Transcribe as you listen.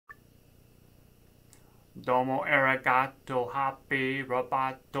Domo arigato, happy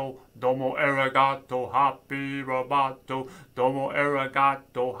robato. Domo arigato, happy robato. Domo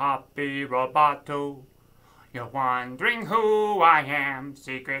arigato, happy robato. You're wondering who I am.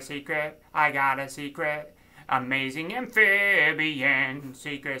 Secret, secret, I got a secret. Amazing amphibian.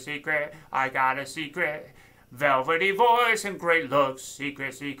 Secret, secret, I got a secret. Velvety voice and great looks.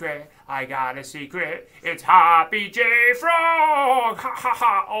 Secret, secret, I got a secret. It's Hoppy J. Frog. Ha ha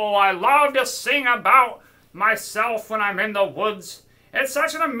ha. Oh, I love to sing about myself when I'm in the woods. It's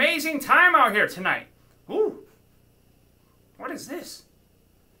such an amazing time out here tonight. Ooh. What is this?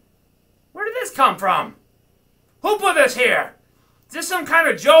 Where did this come from? Who put this here? Is this some kind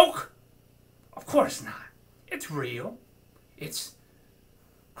of joke? Of course not. It's real. It's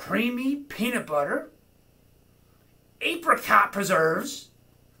creamy peanut butter, apricot preserves,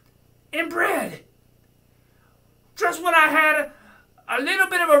 and bread. Just when I had a little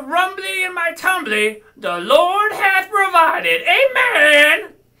bit of a rumbly in my tumbly, the Lord hath provided.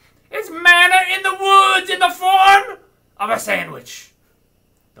 Amen. It's manna in the woods in the form of a sandwich.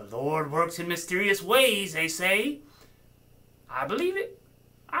 The Lord works in mysterious ways, they say. I believe it.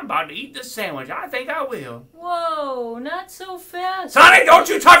 I'm about to eat this sandwich. I think I will. Whoa, not so fast. Sonny, don't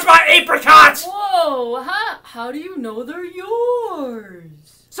you touch my apricots! Whoa, how do you know they're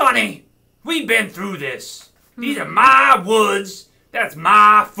yours? Sonny, we've been through this. These are my woods. That's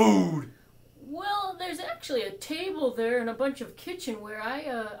my food. Well, there's actually a table there and a bunch of kitchenware.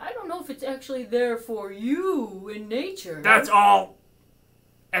 I don't know if it's actually there for you in nature. That's all,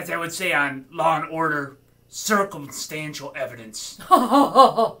 as I would say on Law and Order, circumstantial evidence.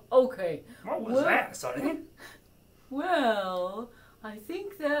 Okay. What was that, Sonny? Well, I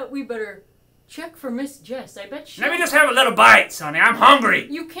think that we better check for Miss Jess. I bet she... Let me just have a little bite, Sonny. I'm hungry.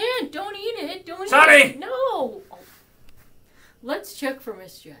 You can't. Don't eat it. Don't Sonny! eat it. No. Let's check for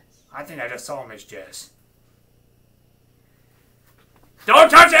Miss Jess. I think I just saw Miss Jess. Don't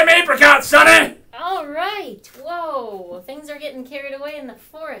touch them apricots, Sonny! All right. Whoa. Things are getting carried away in the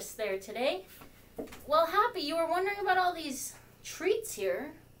forest there today. Well, Hoppy, you were wondering about all these treats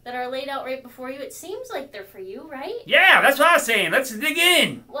here that are laid out right before you. It seems like they're for you, right? Yeah, that's what I was saying. Let's dig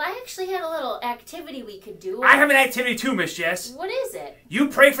in. Well, I actually had a little activity we could do. I have an activity too, Miss Jess. What is it? You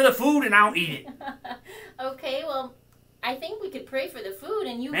pray for the food and I'll eat it. Okay, well, I think we could pray for the food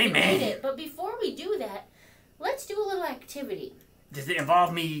and you Amen. can eat it. But before we do that, let's do a little activity. Does it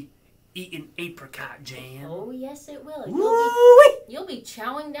involve me eating apricot jam? Oh, yes, it will. Woo-wee. You'll be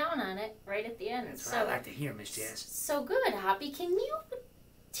chowing down on it right at the end. That's what I like to hear, Miss Jess. So good, Hoppy. Can you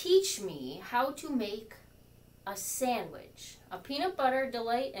teach me how to make a sandwich? A peanut butter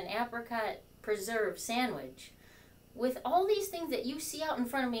delight and apricot preserve sandwich with all these things that you see out in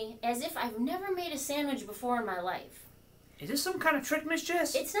front of me as if I've never made a sandwich before in my life. Is this some kind of trick, Miss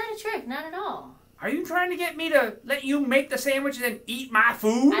Jess? It's not a trick, not at all. Are you trying to get me to let you make the sandwich and then eat my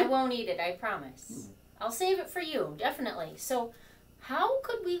food? I won't eat it, I promise. I'll save it for you, definitely. So, how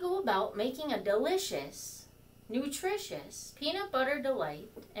could we go about making a delicious, nutritious peanut butter delight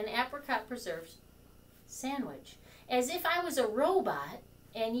and apricot preserves sandwich? As if I was a robot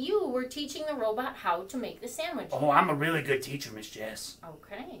and you were teaching the robot how to make the sandwich. Oh, I'm a really good teacher, Miss Jess.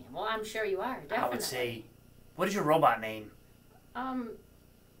 Okay, well, I'm sure you are, definitely. I would say, what is your robot name?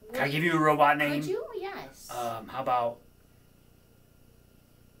 Can I give you a robot name? Could you? Yes. How about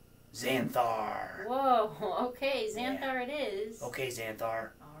Xanthar? Whoa, okay, Xanthar it is. Okay, Xanthar.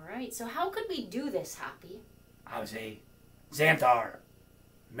 All right, so how could we do this, Hoppy? I would say, Xanthar,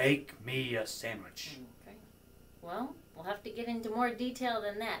 make me a sandwich. Okay. Well, we'll have to get into more detail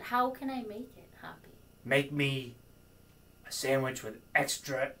than that. How can I make it, Hoppy? Make me a sandwich with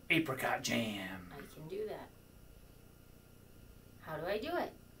extra apricot jam. I can do that. How do I do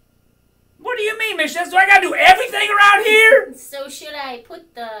it? What do you mean, Miss Jess? Do I gotta do everything around here? So should I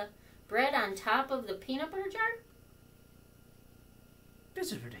put the bread on top of the peanut butter jar?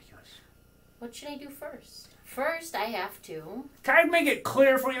 This is ridiculous. What should I do first? First, I have to... Can I make it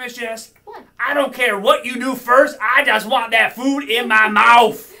clear for you, Miss Jess? What? I don't care what you do first. I just want that food in my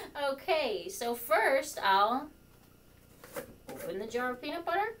mouth. Okay, so first I'll open the jar of peanut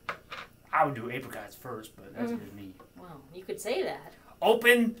butter. I would do apricots first, but that's just me. Well, you could say that.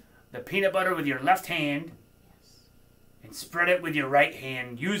 Open the peanut butter with your left hand Yes. and spread it with your right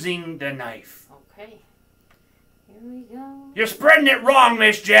hand using the knife. Okay. Here we go. You're spreading it wrong,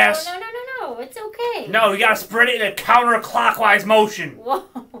 Miss Jess. Oh, no. It's okay. No, you gotta spread it in a counterclockwise motion.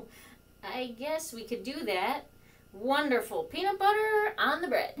 Whoa. I guess we could do that. Wonderful. Peanut butter on the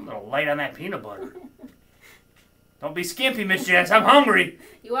bread. I'm a little light on that peanut butter. Don't be skimpy, Miss Jess. I'm hungry.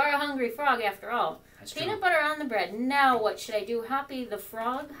 You are a hungry frog after all. That's true. Peanut butter on the bread. Now what should I do? Hoppy the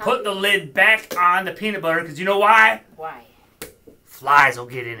frog? Put the lid back on the peanut butter, because you know why? Why? Flies will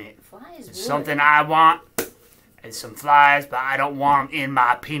get in it. Flies would. Something I want is some flies, but I don't want them in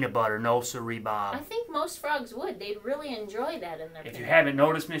my peanut butter. No siree, I Bob. think most frogs would. They'd really enjoy that in their If peanut you haven't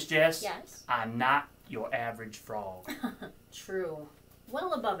noticed, Miss Jess, Yes. I'm not your average frog. True.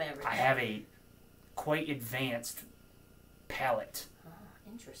 Well above average. I have a quite advanced palate. Oh,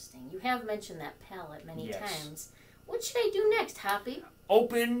 interesting. You have mentioned that palate many Yes. times. What should I do next, Hoppy?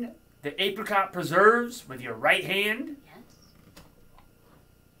 Open the apricot preserves with your right hand. Yes.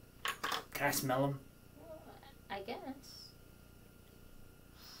 Can I smell them? I guess.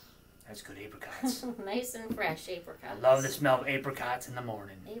 That's good apricots. Nice and fresh apricots. I love the smell of apricots in the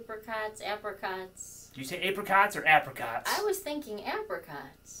morning. Apricots, apricots. Do you say apricots or apricots? I was thinking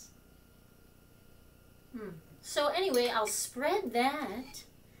apricots. So anyway, I'll spread that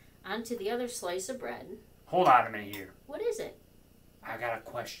onto the other slice of bread. Hold on a minute here. What is it? I got a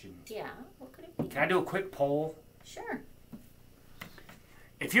question. Yeah, what could it be? Can I do a quick poll? Sure.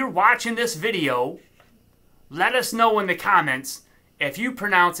 If you're watching this video, let us know in the comments if you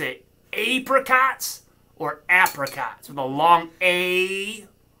pronounce it apricots or apricots with a long A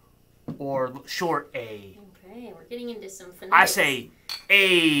or short A. Okay, we're getting into some phonetics. I say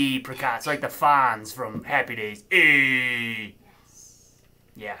apricots, like the Fonz from Happy Days. A. Yes.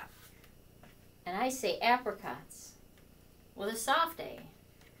 Yeah. And I say apricots with a soft A.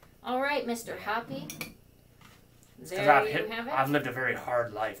 All right, Mr. Hoppy. There you have it. I've lived a very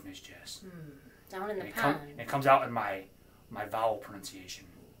hard life, Miss Jess. Down in the And pond. it comes out in my vowel pronunciation.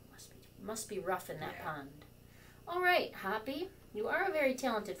 Must be rough in that Yeah. pond. All right, Hoppy. You are a very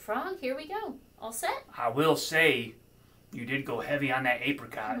talented frog. Here we go. All set? I will say, you did go heavy on that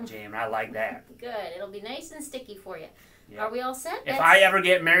apricot jam, and I like that. Good. It'll be nice and sticky for you. Yeah. Are we all set? If I ever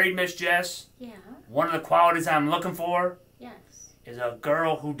get married, Miss Jess, Yeah. one of the qualities I'm looking for Yes. is a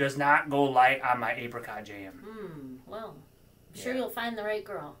girl who does not go light on my apricot jam. Well, I'm sure Yeah. you'll find the right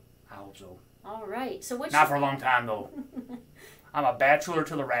girl. I hope so. All right. So what Not for a long time, though. I'm a bachelor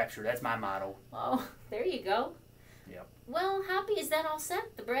to the rapture. That's my motto. Oh, there you go. Yep. Well, Hoppy, is that all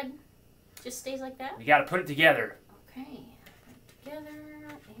set? The bread just stays like that? You got to put it together. Okay. Put it together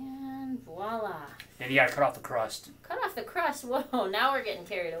and voila. Then you got to cut off the crust. Cut off the crust. Whoa, now we're getting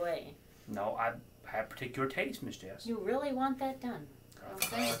carried away. No, I have particular taste, Miss Jess. You really want that done? Cut off the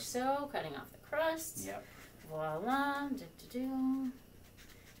Okay, crust. so cutting off the crust. Yep. Voila. Do-do-do.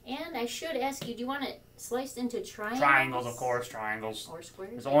 And I should ask you, do you want it sliced into triangles? Triangles, of course, triangles. Or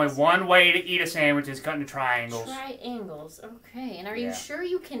squares? There's only one way to eat a sandwich is cut into triangles. Triangles. Okay. And are you Yeah. sure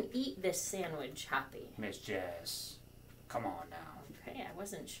you can eat this sandwich, Hoppy? Miss Jess, come on now. Okay, I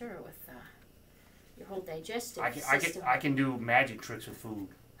wasn't sure with your whole digestive I system. can do magic tricks with food.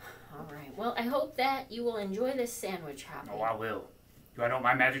 All right. Well, I hope that you will enjoy this sandwich, Hoppy. Oh, I will. Do I know what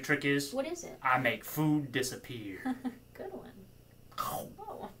my magic trick is? What is it? I make food disappear. Good one.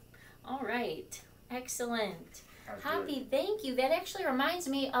 Oh, all right. Excellent. That was Hoppy, good. thank you. That actually reminds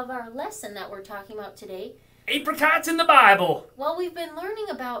me of our lesson that we're talking about today. Apricots in the Bible. Well, we've been learning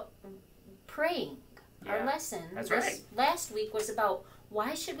about praying. Our Yeah, lesson that's this right. last week was about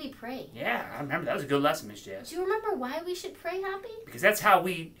why should we pray? Yeah, I remember. That was a good lesson, Miss Jess. Do you remember why we should pray, Hoppy? Because that's how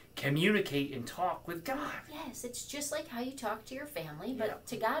we communicate and talk with God. Yes, it's just like how you talk to your family, but Yeah.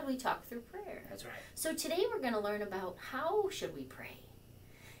 to God we talk through prayer. That's right. So today we're going to learn about how should we pray.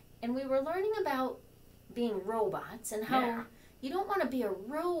 And we were learning about being robots and how Yeah. you don't want to be a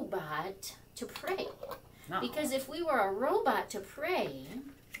robot to pray. No. Because if we were a robot to pray,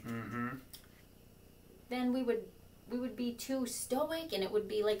 then we would be too stoic and it would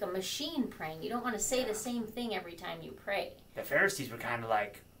be like a machine praying. You don't want to say the same thing every time you pray. The Pharisees were kind of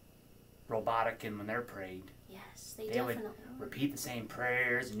like robotic in when they're prayed. Yes, they They would definitely were. repeat the same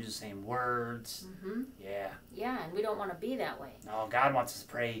prayers and use the same words. Mhm. Yeah. Yeah, and we don't want to be that way. No, God wants us to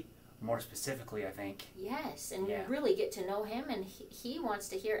pray more specifically, I think. Yes, and Yeah. we really get to know Him, and he wants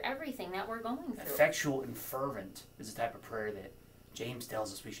to hear everything that we're going through. Effectual and fervent is the type of prayer that James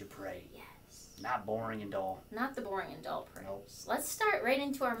tells us we should pray. Yes. Not boring and dull. Not the boring and dull prayers. Nope. Let's start right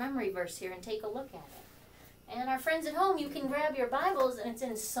into our memory verse here and take a look at it. And our friends at home, you can grab your Bibles, and it's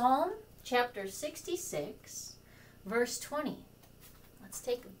in Psalm chapter 66, verse 20. Let's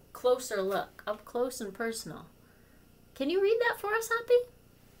take a closer look, up close and personal. Can you read that for us, Hoppy?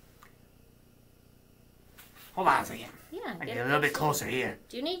 Hold on a second. Yeah. I get a little bit closer here.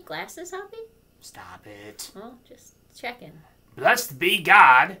 Do you need glasses, Hoppy? Stop it. Well, just checking. Blessed be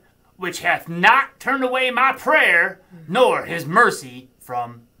God, which hath not turned away my prayer, nor his mercy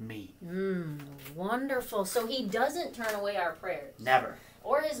from me. Wonderful. So He doesn't turn away our prayers. Never.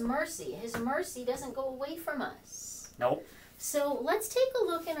 or His mercy. His mercy doesn't go away from us. Nope. So let's take a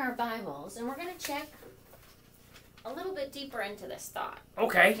look in our Bibles, and we're going to check a little bit deeper into this thought.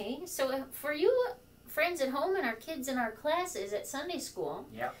 Okay. Okay, so for you friends at home and our kids in our classes at Sunday school,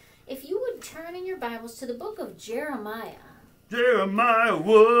 Yep. if you would turn in your Bibles to the book of Jeremiah. Jeremiah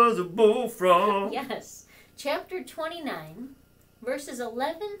was a bullfrog. Yes, chapter 29, verses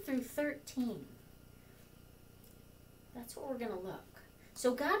 11 through 13. That's what we're going to look.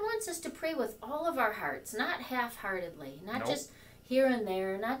 So God wants us to pray with all of our hearts, not half-heartedly, not Nope. just here and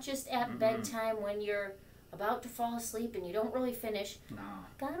there, not just at bedtime when you're about to fall asleep and you don't really finish. No.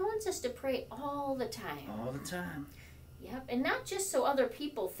 God wants us to pray all the time. All the time. Yep, and not just so other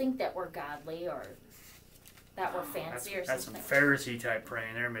people think that we're godly or that we're fancy or That's some something. Pharisee type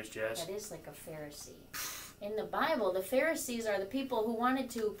praying there, Miss Jess. That is like a Pharisee. In the Bible, the Pharisees are the people who wanted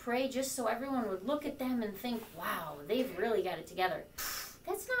to pray just so everyone would look at them and think, wow, they've really got it together.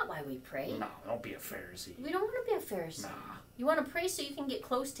 That's not why we pray. No, don't be a Pharisee. We don't want to be a Pharisee. Nah, You want to pray so you can get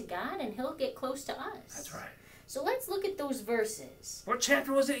close to God and He'll get close to us. that's right. So let's look at those verses. What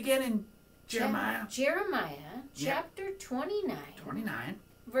chapter was it again in Jeremiah? Jeremiah, Yeah. chapter 29, 29.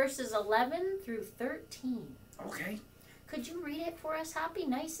 verses 11 through 13. Okay. Could you read it for us, Hoppy,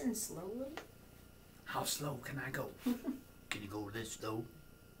 nice and slowly? How slow can I go? Can you go this slow?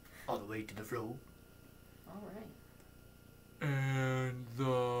 All the way to the floor? All right. And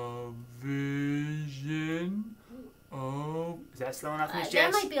the vision of... Is that slow enough, Miss That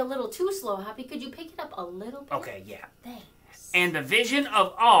Jess? might be a little too slow, Hoppy. Could you pick it up a little bit? Okay, yeah. Thanks. And the vision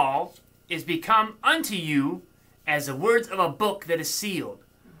of all is become unto you as the words of a book that is sealed,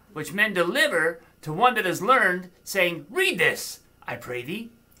 which men deliver to one that is learned, saying, Read this, I pray thee.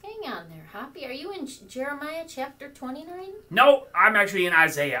 Hang on there, Hoppy. Are you in Jeremiah chapter 29? No, I'm actually in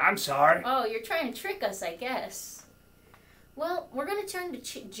Isaiah. I'm sorry. Oh, you're trying to trick us, I guess. Well, we're going to turn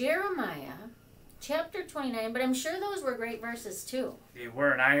to Jeremiah chapter 29, but I'm sure those were great verses too. They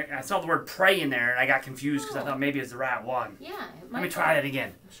were, and I saw the word pray in there, and I got confused because I Oh. thought maybe it's the right one. Yeah, it Let me might try be. that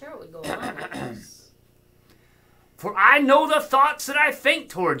again. I'm sure it would go along with this. For I know the thoughts that I think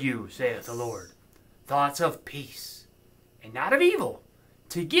toward you, saith the Lord. Thoughts of peace, and not of evil,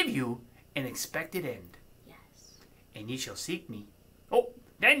 to give you an expected end. Yes. And ye shall seek me. Oh,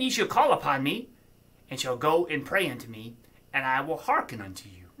 then ye shall call upon me, and shall go and pray unto me, and I will hearken unto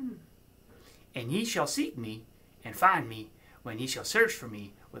you. And ye shall seek me, and find me, when ye shall search for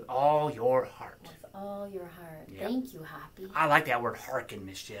me with all your heart. With all your heart. Yep. Thank you, Hoppy. I like that word hearken,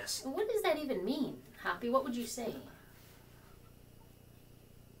 Miss Jess. What does that even mean, Hoppy? What would you say?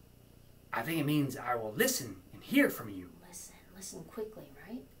 I think it means I will listen and hear from you. Listen quickly,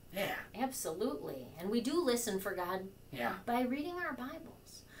 right? Yeah, Absolutely. And we do listen for God yeah. by reading our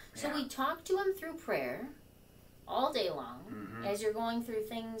Bibles. So Yeah. we talk to Him through prayer all day long. Mhm. As you're going through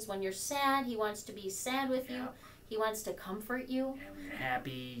things, when you're sad, He wants to be sad with you. Yeah. He wants to comfort you. And when you're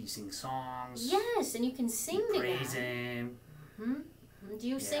happy, you sing songs. Yes, and you can sing You to praise God. Him. Hmm? Do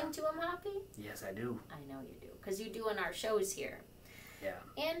you Yeah. sing to Him, Hoppy? Yes, I do. I know you do, because you do in our shows here. Yeah.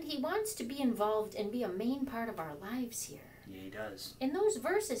 And He wants to be involved and be a main part of our lives here. Yeah, He does. And those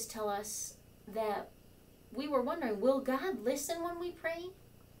verses tell us that we were wondering, will God listen when we pray?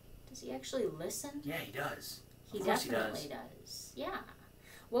 Does He actually listen? Yeah, He does. He Of course definitely does. Yeah.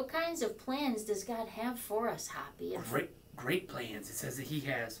 What kinds of plans does God have for us, Hoppy? Great plans. It says that He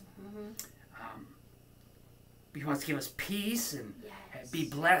has. Mhm. He wants to give us peace and Yes. be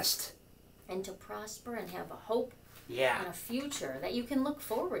blessed. And to prosper and have a hope and Yeah. a future that you can look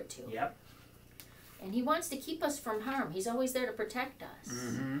forward to. Yep. And He wants to keep us from harm. He's always there to protect us.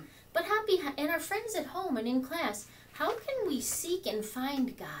 Mm-hmm. But Hoppy, and our friends at home and in class, how can we seek and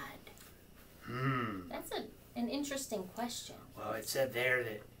find God? That's an interesting question. Well, it said there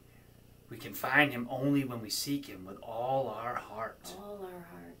that we can find Him only when we seek Him with all our heart. All our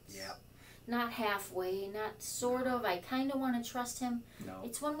hearts. Yep. Not halfway, not sort of, I kind of want to trust Him. No.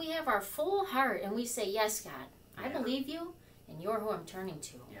 It's when we have our full heart and we say, yes, God, I Yeah. believe you, and you're who I'm turning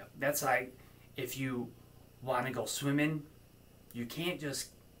to. Yep. That's like if you want to go swimming, you can't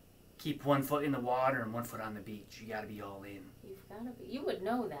just keep one foot in the water and one foot on the beach. You got to be all in. You've got to be. You would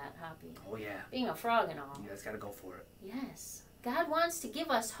know that, Hoppy. Oh, yeah. Being a frog and all. You guys got to go for it. Yes. God wants to give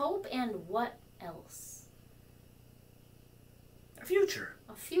us hope and what else? A future.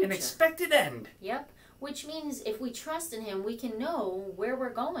 A future. An expected end. Yep. Which means if we trust in Him, we can know where we're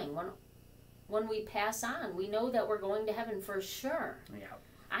going. When we pass on, we know that we're going to heaven for sure. Yeah.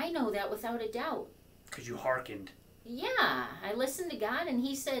 I know that without a doubt. Because you hearkened. Yeah, I listened to God and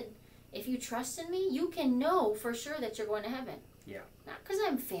He said, if you trust in me, you can know for sure that you're going to heaven. Yeah. Not because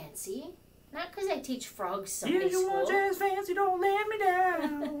I'm fancy, Not because I teach frogs Sunday If you want school. jazz fancy, don't let me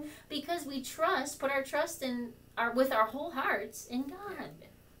down. Because we put our trust with our whole hearts in God.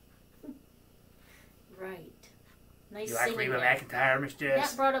 Right. Nice You like singing Reba there. McEntire, Miss Jess?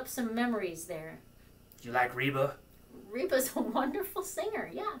 That brought up some memories there. You like Reba? Reba's a wonderful singer.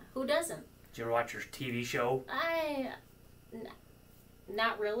 Yeah, who doesn't? Did you ever watch her TV show?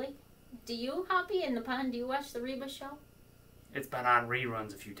 Not really. Do you, Hoppy, in the pond? Do you watch the Reba show? It's been on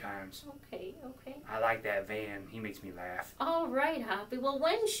reruns a few times. Okay. I like that Van. He makes me laugh. All right, Hoppy. Well,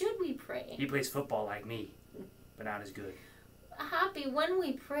 when should we pray? He plays football like me, but not as good. Hoppy, when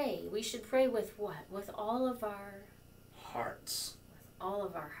we pray, we should pray with what? With all of our Hearts. all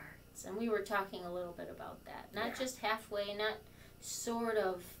of our hearts. And we were talking a little bit about that. Not Yeah. just halfway, not sort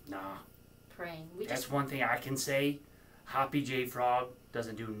of Nah. praying. That's one thing I can say. Hoppy J Frog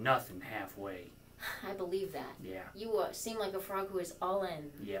doesn't do nothing halfway. I believe that. Yeah. You seem like a frog who is all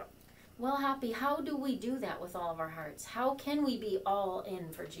in. Yeah. Well, Hoppy, how do we do that with all of our hearts? How can we be all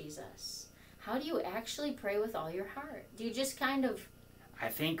in for Jesus? How do you actually pray with all your heart? Do you just kind of... I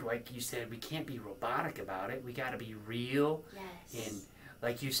think, like you said, we can't be robotic about it. We got to be real. Yes. And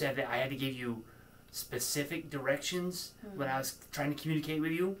like you said, that I had to give you specific directions when I was trying to communicate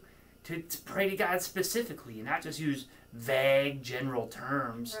with you to pray to God specifically and not just use vague general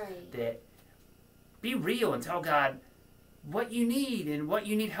terms. Right. That be real and tell God what you need and what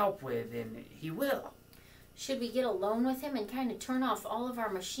you need help with, and He will. Should we get alone with Him and kind of turn off all of our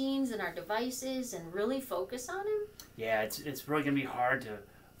machines and our devices and really focus on Him? Yeah, it's really going to be hard to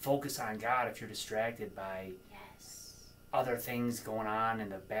focus on God if you're distracted by Yes. other things going on in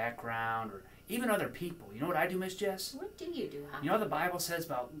the background or even other people. You know what I do, Miss Jess? What do you do, Hoppy? You know what the Bible says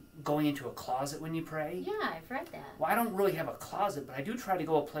about going into a closet when you pray? Yeah, I've read that. Well, I don't really have a closet, but I do try to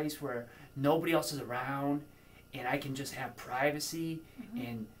go a place where nobody else is around and I can just have privacy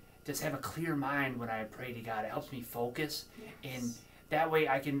and just have a clear mind when I pray to God. It helps me focus, and that way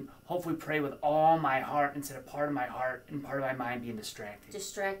I can hopefully pray with all my heart instead of part of my heart and part of my mind being distracted.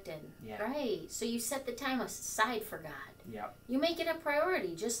 Distracted. Yeah. Right. So you set the time aside for God. Yeah. You make it a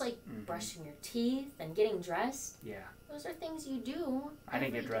priority, just like brushing your teeth and getting dressed. Yeah. Those are things you do. I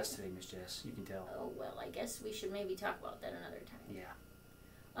didn't get every dressed day. today, Miss Jess. You can tell. Oh, well, I guess we should maybe talk about that another time.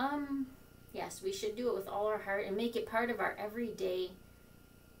 Yeah. Yes, we should do it with all our heart and make it part of our everyday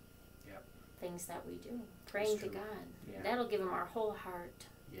things that we do. Praying to true. God. Yeah. That'll give Him our whole heart.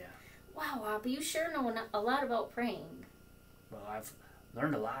 Yeah. Wow, Hoppy, you sure know a lot about praying. Well, I've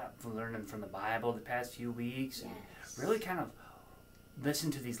learned a lot from learning from the Bible the past few weeks. And Yes. really kind of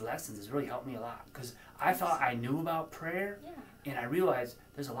listening to these lessons has really helped me a lot. Because I thought I knew about prayer, Yeah. and I realized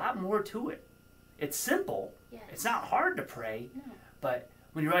there's a lot more to it. It's simple. Yes. It's not hard to pray. No. But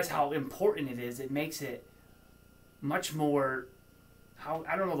when you realize how important it is, it makes it much more,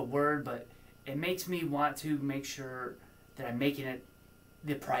 I don't know the word, but it makes me want to make sure that I'm making it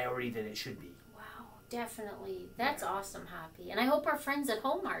the priority that it should be. Wow, definitely. That's awesome, Hoppy. And I hope our friends at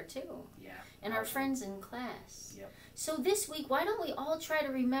home are too. Yeah. And our awesome. friends in class. Yep. So this week, why don't we all try to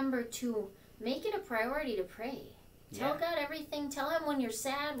remember to make it a priority to pray? Tell Yeah. God everything. Tell Him when you're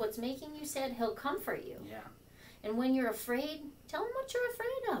sad, what's making you sad. He'll comfort you. Yeah. And when you're afraid, tell Him what you're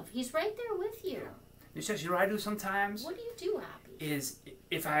afraid of. He's right there with you. It's just, you know what I do sometimes? What do you do, Hoppy? Is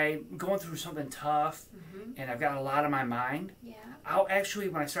if I'm going through something tough and I've got a lot on my mind, Yeah. I'll actually,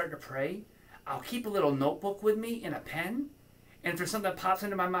 when I start to pray, I'll keep a little notebook with me and a pen. And if there's something that pops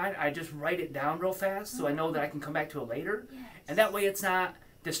into my mind, I just write it down real fast so I know that I can come back to it later. Yes. And that way it's not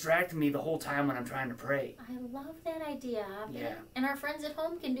distracting me the whole time when I'm trying to pray. I love that idea, Hoppy. Yeah. And our friends at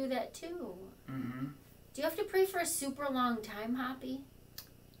home can do that too. Mm-hmm. Do you have to pray for a super long time, Hoppy?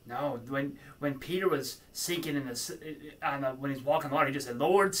 No, when Peter was sinking when he's walking on the water, he just said,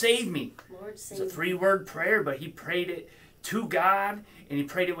 "Lord, save me." Lord, It's save a me. 3-word prayer, but he prayed it to God, and he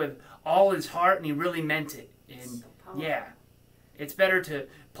prayed it with all his heart, and he really meant it. And So powerful. yeah, it's better to.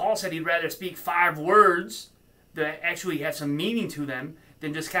 Paul said he'd rather speak 5 words that actually have some meaning to them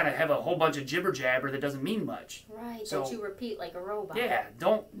than just kind of have a whole bunch of jibber jabber that doesn't mean much. Right, So- that you repeat like a robot. Yeah,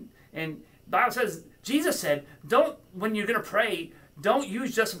 don't. And Bible says, Jesus said, don't, when you're going to pray, don't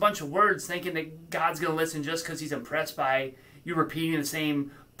use just a bunch of words thinking that God's going to listen just because He's impressed by you repeating the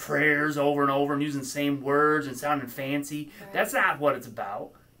same prayers over and over and using the same words and sounding fancy. Right. That's not what it's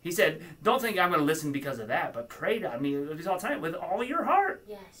about. He said, don't think I'm going to listen because of that, but pray to me all the time with all your heart.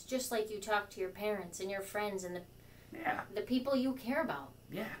 Yes, just like you talk to your parents and your friends and Yeah, the people you care about.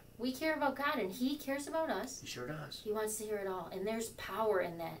 yeah, We care about God and He cares about us. He sure does. He wants to hear it all. And there's power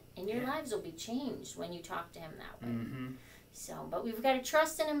in that. And your Yeah. lives will be changed when you talk to Him that way. Mm-hmm. So, but we've got to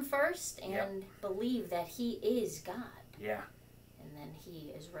trust in Him first and Yep. believe that He is God. Yeah, And then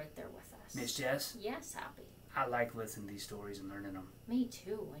He is right there with us. Miss Jess, Yes, Hoppy. I like listening to these stories and learning them. Me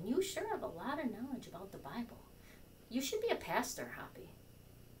too. And you sure have a lot of knowledge about the Bible. You should be a pastor, Hoppy.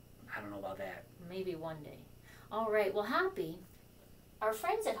 I don't know about that. Maybe one day. All right. Well, Hoppy, our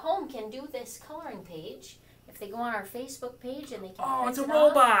friends at home can do this coloring page if they go on our Facebook page and they can. Oh, print it's a it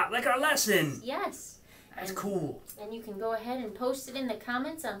off. robot, like our lesson. Yes. That's And- cool. And you can go ahead and post it in the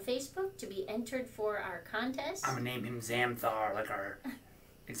comments on Facebook to be entered for our contest. I'm gonna name him Zamthar, like our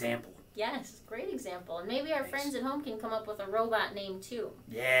example. Yes, great example. And maybe our Thanks. friends at home can come up with a robot name too.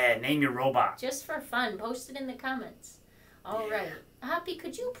 Yeah, name your robot. Just for fun. Post it in the comments. All Yeah. right. Hoppy,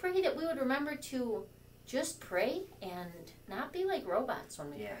 could you pray that we would remember to just pray and not be like robots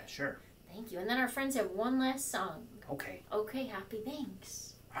when we Yeah, pray? sure. Thank you. And then our friends have one last song. Okay. Okay, Hoppy,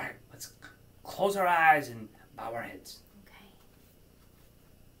 thanks. All right, let's close our eyes and bow our heads. Okay.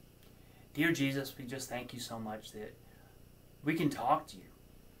 Dear Jesus, we just thank you so much that we can talk to you.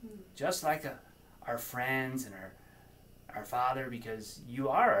 Just like our friends and our Father, because you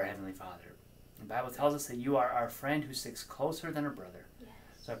are our Heavenly Father. The Bible tells us that you are our friend who sticks closer than a brother. Yes.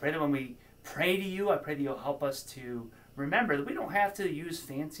 So I pray that when we pray to you, I pray that you'll help us to remember that we don't have to use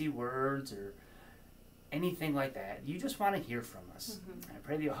fancy words or anything like that. You just want to hear from us. And I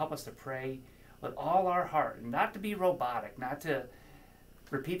pray that you'll help us to pray with all our heart, and not to be robotic, not to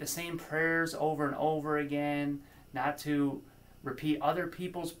repeat the same prayers over and over again, not to repeat other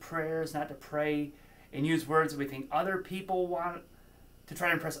people's prayers, not to pray and use words that we think other people want to try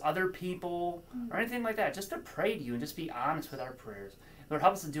to impress other people or anything like that. Just to pray to you and just be honest with our prayers. Lord,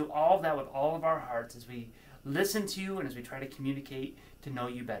 help us to do all of that with all of our hearts as we listen to you and as we try to communicate to know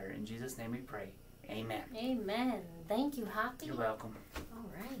you better. In Jesus' name we pray. Amen. Amen. Thank you, Hoppy. You're welcome. All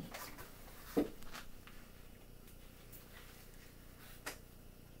right.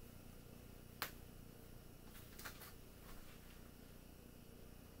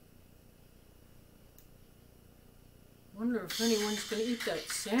 Wonder if anyone's gonna eat that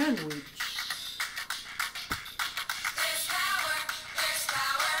sandwich. There's power, there's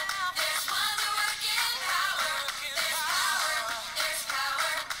power, there's wonder-working power. There's power, there's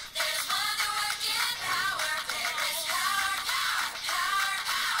power, there's wonder-working power. There is power,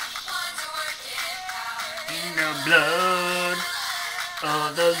 wonder-working power. In the blood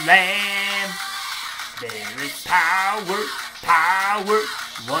of the Lamb, there is power,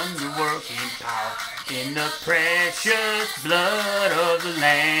 wonder-working power. In the precious blood of the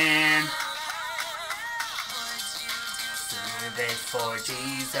Lamb. Service for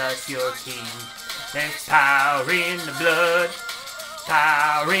Jesus your King. There's power in the blood,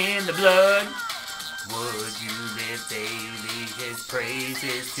 power in the blood. Would you live daily his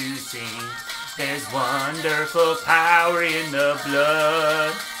praises to sing? There's wonderful power in the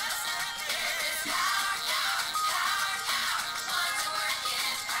blood.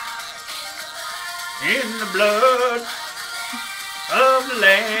 In the blood of the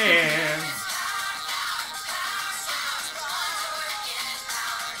Lamb.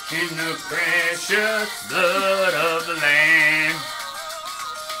 In the precious blood of the Lamb.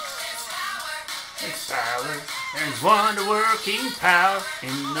 There's power, there's wonder-working power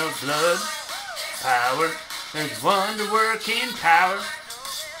in the blood. Power, there's wonder-working power.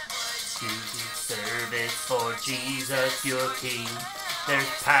 To do service for Jesus your King. There's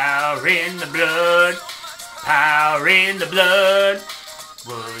power in the blood, power in the blood.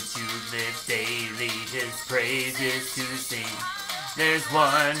 Would you live daily his praises to sing? There's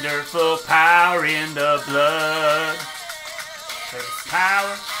wonderful power in the blood. There's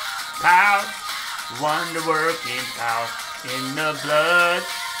power, wonder-working power in the blood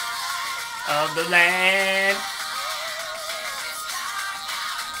of the Lamb.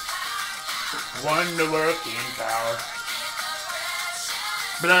 Wonder-working power.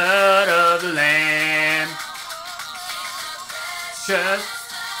 Blood of the Lamb, just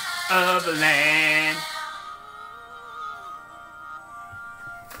of the Lamb.